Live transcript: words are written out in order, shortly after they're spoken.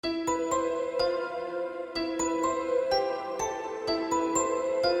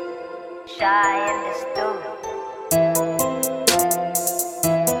Shy in the studio.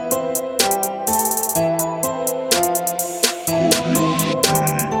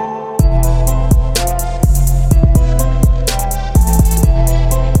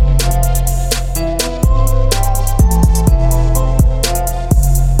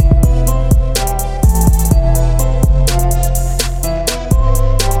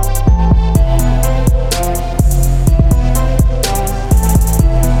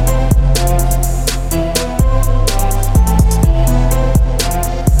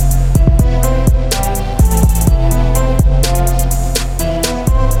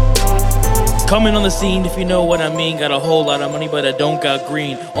 Coming on the scene, if you know what I mean. Got a whole lot of money, but I don't got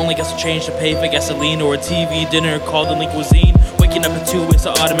green. Only got some change to pay for gasoline or a TV dinner called the cuisine. Waking up at 2, it's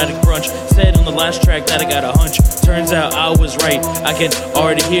an automatic brunch. Said on the last track that I got a hunch. Turns out I was right, I can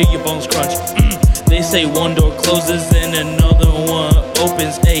already hear your bones crunch. They say one door closes and another one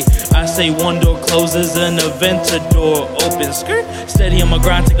opens. Ay, I say one door closes and a venter door opens. Skirt, steady on my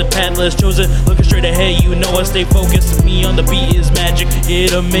grind, take the path less chosen. Looking straight ahead, you know I stay focused. Me on the beat is magic, here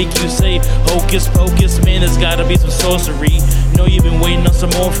to make you say hocus pocus. Man, there's gotta be some sorcery. Know you've been waiting on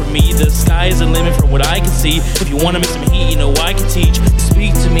some more from me. The sky is the limit from what I can see. If you wanna make some heat, you know I can teach.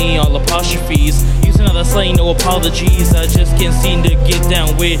 Speak to me, all apostrophes. Using all that slang, no apologies. I just can't seem to get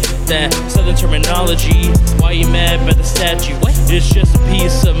down with that southern terminology. Why you mad by the statue? It's just a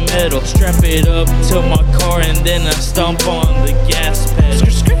piece of metal. Strap it up to my car and then I stomp on the gas pedal.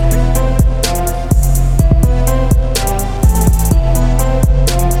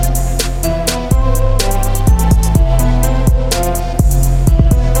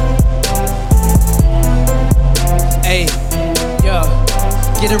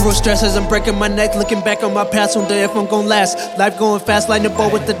 Getting real stressed as I'm breaking my neck. Looking back on my past, wonder if I'm gon' last. Life going fast, like the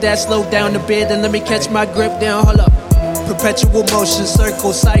boat with the dash. Slow down a bit and let me catch my grip down. Hold up. Perpetual motion,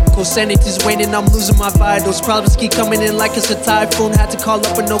 circle, cycle. Sanity's waning, I'm losing my vitals. Problems keep coming in like it's a typhoon. Had to call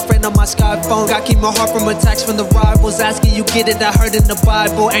up with no friend on my sky phone. Got keep my heart from attacks from the rivals. Asking you get it, I heard in the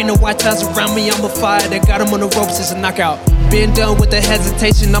Bible. Ain't no white ties around me, I'm a fighter. Got him on the ropes, it's a knockout. Been done with the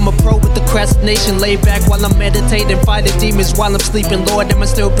hesitation, I'm a pro with the procrastination. Lay back while I'm meditating, fighting demons while I'm sleeping. Lord, am I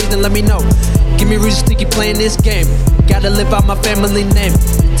still breathing? Let me know. Give me reason to keep playing this game. Gotta live out my family name.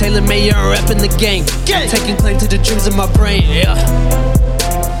 Taylor Mayer repping the game. Taking claim to the dreams of my brain, yeah.